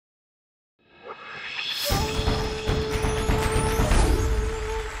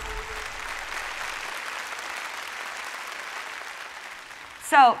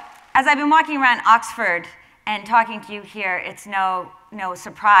So, as I've been walking around Oxford and talking to you here, it's no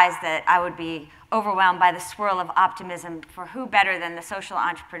surprise that I would be overwhelmed by the swirl of optimism, for who better than the social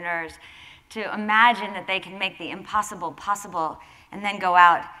entrepreneurs to imagine that they can make the impossible possible and then go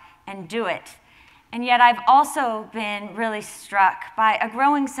out and do it. And yet I've also been really struck by a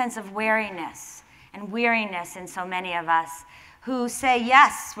growing sense of wariness and weariness in so many of us who say,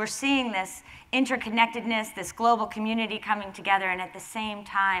 yes, we're seeing this interconnectedness, this global community coming together, and at the same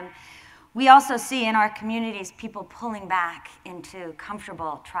time, we also see in our communities people pulling back into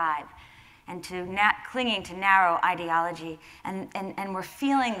comfortable tribe and to clinging to narrow ideology. And we're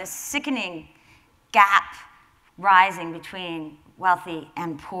feeling this sickening gap rising between wealthy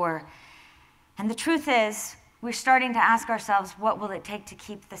and poor. And the truth is, we're starting to ask ourselves, what will it take to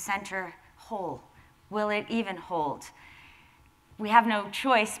keep the center whole? Will it even hold? We have no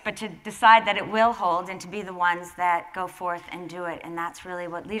choice but to decide that it will hold and to be the ones that go forth and do it. And that's really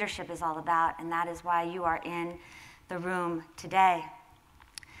what leadership is all about, and that is why you are in the room today.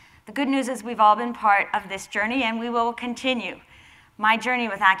 The good news is we've all been part of this journey, and we will continue. My journey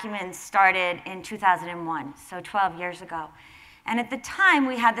with Acumen started in 2001, so 12 years ago. And at the time,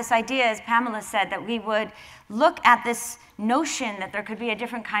 we had this idea, as Pamela said, that we would look at this notion that there could be a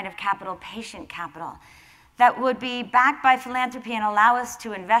different kind of capital, patient capital, that would be backed by philanthropy and allow us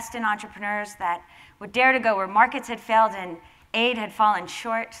to invest in entrepreneurs that would dare to go where markets had failed and aid had fallen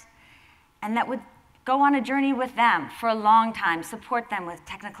short, and that would go on a journey with them for a long time, support them with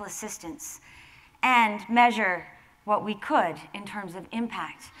technical assistance, and measure what we could in terms of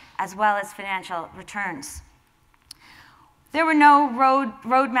impact, as well as financial returns. There were no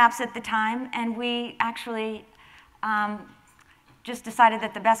roadmaps at the time, and we actually just decided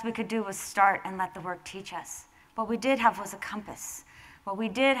that the best we could do was start and let the work teach us. What we did have was a compass. What we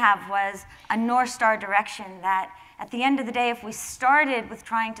did have was a North Star direction that, at the end of the day, if we started with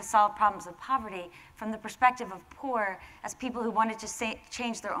trying to solve problems of poverty from the perspective of poor as people who wanted to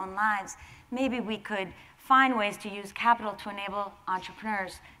change their own lives, maybe we could find ways to use capital to enable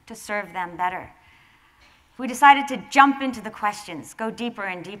entrepreneurs to serve them better. We decided to jump into the questions, go deeper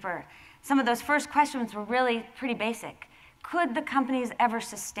and deeper. Some of those first questions were really pretty basic. Could the companies ever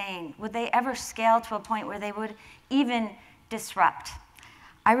sustain? Would they ever scale to a point where they would even disrupt?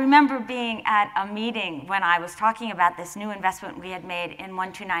 I remember being at a meeting when I was talking about this new investment we had made in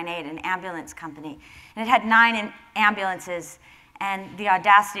 1298, an ambulance company. And it had 9 ambulances and the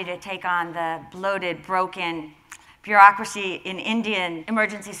audacity to take on the bloated, broken bureaucracy in Indian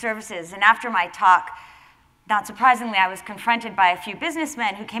emergency services. And after my talk, not surprisingly, I was confronted by a few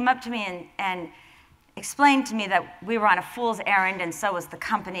businessmen who came up to me and explained to me that we were on a fool's errand, and so was the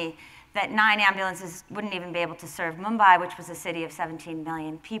company, that 9 ambulances wouldn't even be able to serve Mumbai, which was a city of 17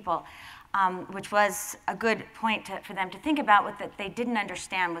 million people, which was a good point for them to think about. What that they didn't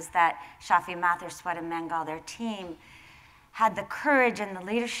understand was that Shafi Mathur, Sweat Bengal, their team, had the courage and the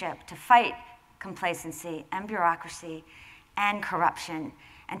leadership to fight complacency and bureaucracy and corruption.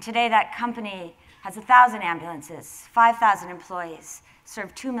 And today that company has 1,000 ambulances, 5,000 employees,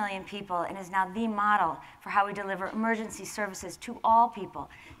 served 2 million people, and is now the model for how we deliver emergency services to all people,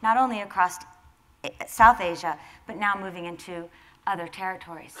 not only across South Asia, but now moving into other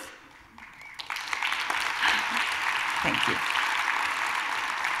territories. Thank you.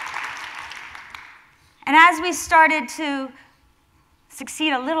 And as we started to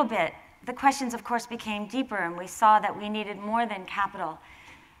succeed a little bit, the questions, of course, became deeper, and we saw that we needed more than capital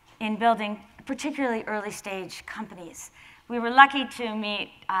in building particularly early-stage companies. We were lucky to meet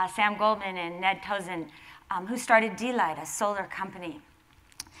Sam Goldman and Ned Tozin, who started D-Light, a solar company.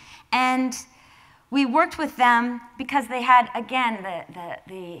 And we worked with them because they had, again,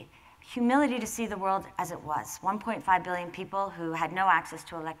 the humility to see the world as it was. 1.5 billion people who had no access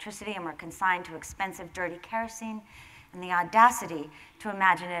to electricity and were consigned to expensive, dirty kerosene, and the audacity to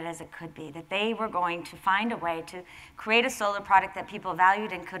imagine it as it could be, that they were going to find a way to create a solar product that people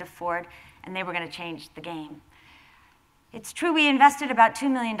valued and could afford, and they were going to change the game. It's true we invested about $2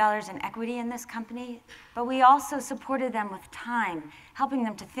 million in equity in this company, but we also supported them with time, helping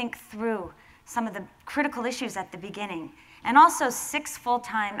them to think through some of the critical issues at the beginning, and also 6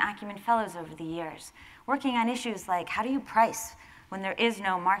 full-time Acumen Fellows over the years, working on issues like how do you price when there is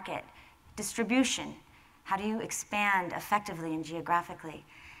no market, distribution, how do you expand effectively and geographically.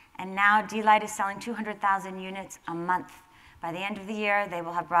 And now D-Light is selling 200,000 units a month. By the end of the year, they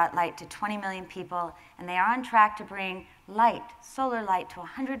will have brought light to 20 million people, and they are on track to bring light, solar light, to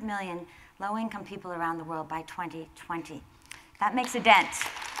 100 million low-income people around the world by 2020. That makes a dent.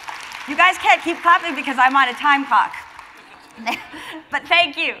 You guys can't keep clapping because I'm on a time clock. But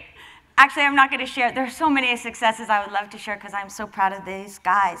thank you. Actually, I'm not going to share. There are so many successes I would love to share because I'm so proud of these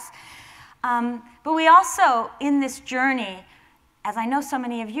guys. But we also, in this journey, as I know so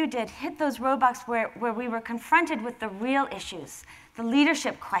many of you did, hit those roadblocks where we were confronted with the real issues, the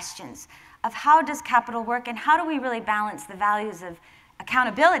leadership questions of how does capital work and how do we really balance the values of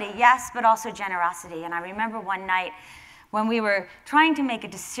accountability, yes, but also generosity. And I remember one night when we were trying to make a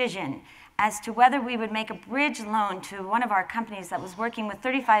decision as to whether we would make a bridge loan to one of our companies that was working with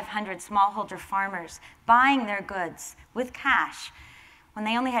 3,500 smallholder farmers, buying their goods with cash, when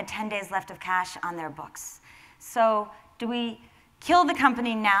they only had 10 days left of cash on their books. So do we kill the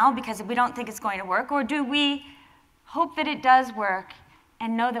company now because we don't think it's going to work, or do we hope that it does work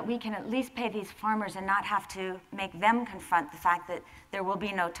and know that we can at least pay these farmers and not have to make them confront the fact that there will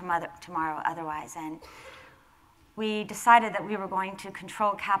be no tomorrow otherwise? And we decided that we were going to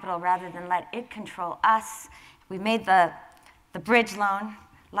control capital rather than let it control us. We made the bridge loan.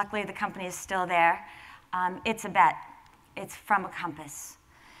 Luckily, the company is still there. It's a bet. It's from a compass.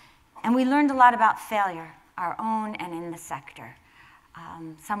 And we learned a lot about failure, our own and in the sector.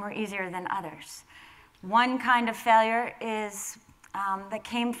 Some were easier than others. One kind of failure is that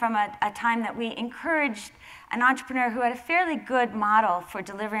came from a time that we encouraged an entrepreneur who had a fairly good model for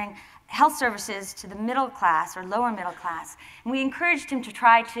delivering health services to the middle class or lower middle class. And we encouraged him to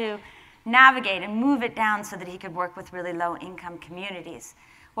try to navigate and move it down so that he could work with really low income communities.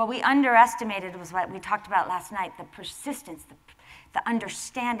 What we underestimated was what we talked about last night, the persistence, the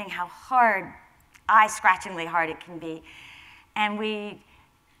understanding how hard, eye-scratchingly hard it can be. And we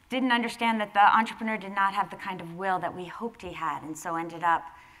didn't understand that the entrepreneur did not have the kind of will that we hoped he had, and so ended up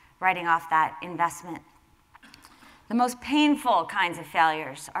writing off that investment. The most painful kinds of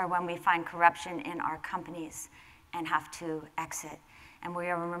failures are when we find corruption in our companies and have to exit. And we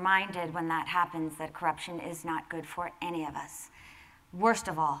are reminded when that happens that corruption is not good for any of us. Worst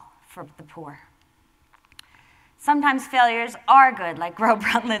of all, for the poor. Sometimes failures are good, like Gro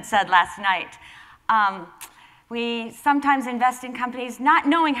Brundtland said last night. We sometimes invest in companies not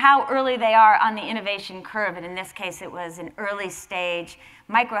knowing how early they are on the innovation curve, and in this case it was an early stage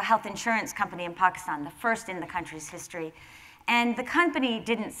micro health insurance company in Pakistan, the first in the country's history. And the company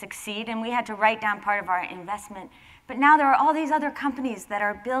didn't succeed, and we had to write down part of our investment. But now there are all these other companies that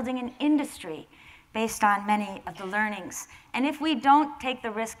are building an industry based on many of the learnings. And if we don't take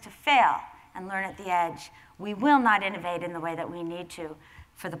the risk to fail and learn at the edge, we will not innovate in the way that we need to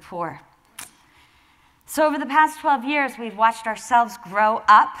for the poor. So over the past 12 years, we've watched ourselves grow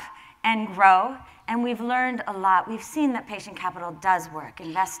up and grow, and we've learned a lot. We've seen that patient capital does work,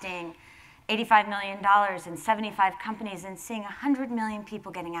 investing $85 million in 75 companies and seeing 100 million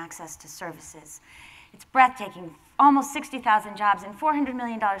people getting access to services. It's breathtaking, almost 60,000 jobs and $400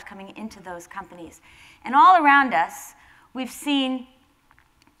 million coming into those companies. And all around us, we've seen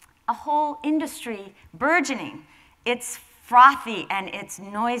a whole industry burgeoning. It's frothy, and it's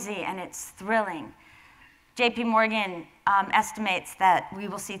noisy, and it's thrilling. JP Morgan estimates that we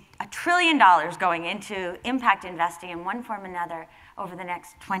will see $1 trillion going into impact investing in one form or another over the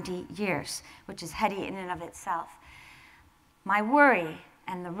next 20 years, which is heady in and of itself. My worry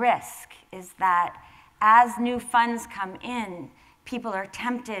and the risk is that as new funds come in, people are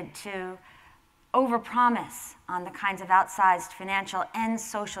tempted to overpromise on the kinds of outsized financial and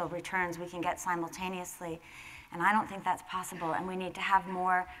social returns we can get simultaneously. And I don't think that's possible, and we need to have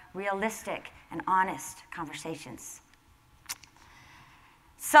more realistic and honest conversations.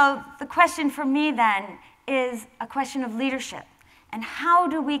 So the question for me then is a question of leadership. And how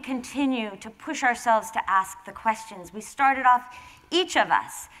do we continue to push ourselves to ask the questions? We started off, each of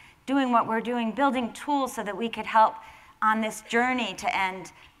us, doing what we're doing, building tools so that we could help on this journey to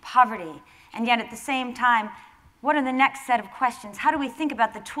end poverty. And yet at the same time, what are the next set of questions? How do we think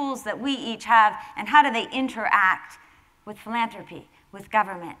about the tools that we each have, and how do they interact with philanthropy, with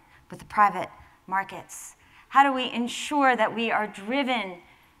government, with the private markets? How do we ensure that we are driven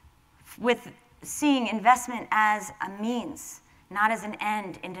with seeing investment as a means, not as an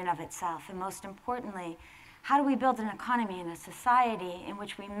end in and of itself? And most importantly, how do we build an economy and a society in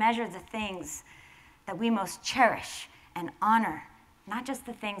which we measure the things that we most cherish and honor, not just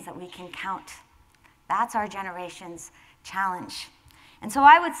the things that we can count? That's our generation's challenge. And so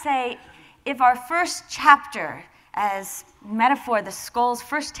I would say, if our first chapter, as metaphor, the Skoll's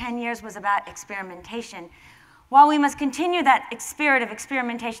first 10 years was about experimentation, while we must continue that spirit of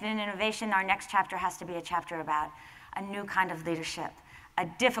experimentation and innovation, our next chapter has to be a chapter about a new kind of leadership, a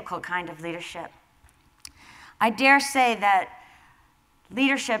difficult kind of leadership. I dare say that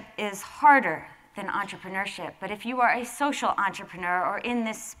leadership is harder than entrepreneurship, but if you are a social entrepreneur or in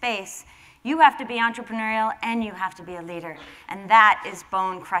this space, You have to be entrepreneurial and you have to be a leader. And that is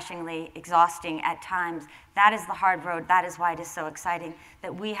bone-crushingly exhausting at times. That is the hard road. That is why it is so exciting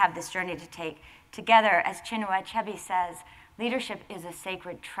that we have this journey to take together. As Chinua Achebe says, leadership is a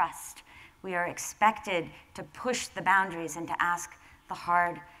sacred trust. We are expected to push the boundaries and to ask the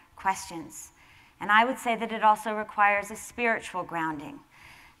hard questions. And I would say that it also requires a spiritual grounding,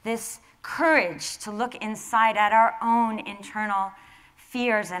 this courage to look inside at our own internal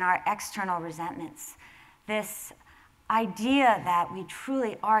fears and our external resentments, this idea that we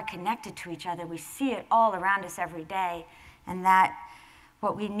truly are connected to each other. We see it all around us every day, and that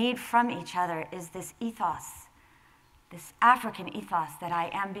what we need from each other is this ethos, this African ethos that I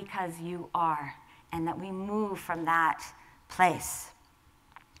am because you are, and that we move from that place.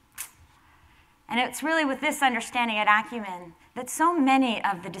 And it's really with this understanding at Acumen that so many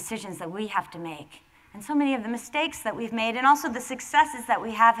of the decisions that we have to make, and so many of the mistakes that we've made, and also the successes that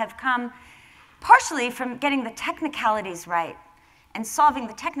we have come partially from getting the technicalities right and solving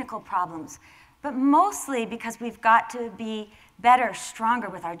the technical problems, but mostly because we've got to be better, stronger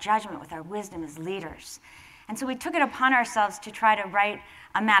with our judgment, with our wisdom as leaders. And so we took it upon ourselves to try to write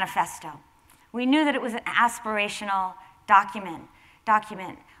a manifesto. We knew that it was an aspirational document,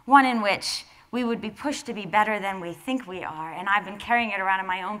 one in which we would be pushed to be better than we think we are. And I've been carrying it around in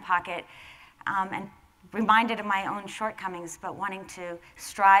my own pocket and reminded of my own shortcomings, but wanting to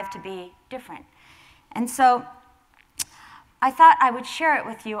strive to be different. And so I thought I would share it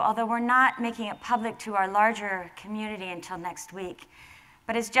with you, although we're not making it public to our larger community until next week.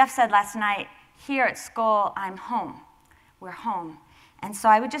 But as Jeff said last night, here at Skoll, I'm home. We're home. And so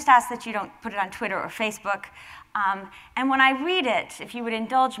I would just ask that you don't put it on Twitter or Facebook. And when I read it, if you would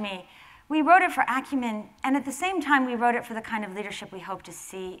indulge me, we wrote it for Acumen, and at the same time, we wrote it for the kind of leadership we hope to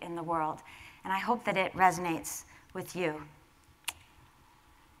see in the world. And I hope that it resonates with you.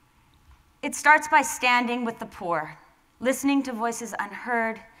 It starts by standing with the poor, listening to voices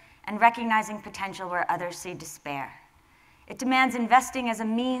unheard, and recognizing potential where others see despair. It demands investing as a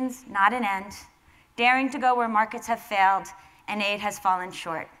means, not an end, daring to go where markets have failed and aid has fallen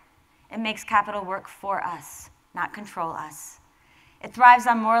short. It makes capital work for us, not control us. It thrives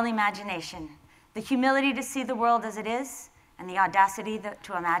on moral imagination, the humility to see the world as it is, and the audacity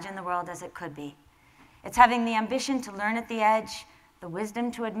to imagine the world as it could be. It's having the ambition to learn at the edge, the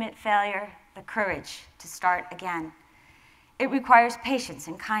wisdom to admit failure, the courage to start again. It requires patience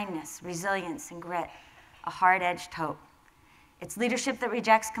and kindness, resilience and grit, a hard-edged hope. It's leadership that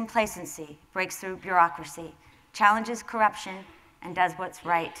rejects complacency, breaks through bureaucracy, challenges corruption, and does what's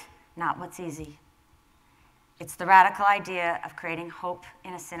right, not what's easy. It's the radical idea of creating hope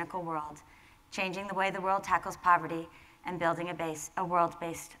in a cynical world, changing the way the world tackles poverty, and building a world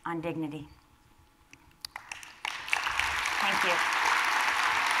based on dignity. Thank you.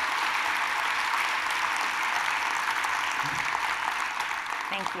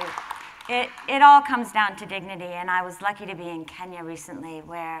 Thank you. It all comes down to dignity, and I was lucky to be in Kenya recently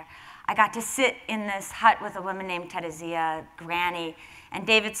where I got to sit in this hut with a woman named Teresia, Granny, and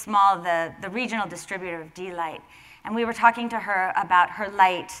David Small, the regional distributor of D-Light. And we were talking to her about her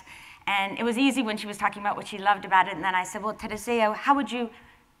light, and it was easy when she was talking about what she loved about it, and then I said, well, Teresia, how would you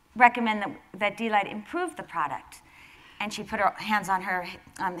recommend that D-Light improve the product? And she put her hands on her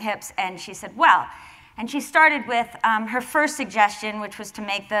hips, and she said, well, and she started with her first suggestion, which was to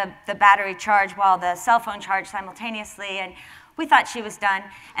make the battery charge while the cell phone charged simultaneously, and we thought she was done.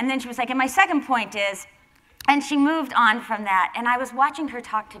 And then she was like, and my second point is, and she moved on from that. And I was watching her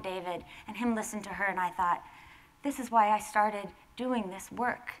talk to David and him listen to her, and I thought, this is why I started doing this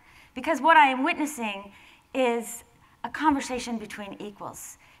work. Because what I am witnessing is a conversation between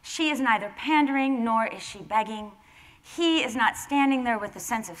equals. She is neither pandering nor is she begging. He is not standing there with a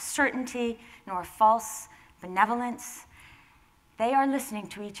sense of certainty nor false benevolence. They are listening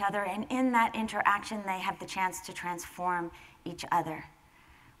to each other, and in that interaction, they have the chance to transform each other.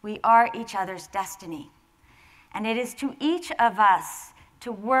 We are each other's destiny. And it is to each of us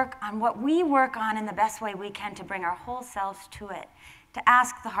to work on what we work on in the best way we can to bring our whole selves to it, to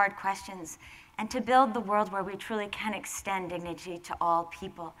ask the hard questions, and to build the world where we truly can extend dignity to all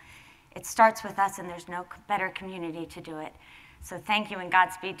people. It starts with us, and there's no better community to do it. So thank you, and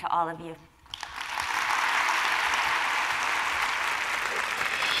Godspeed to all of you.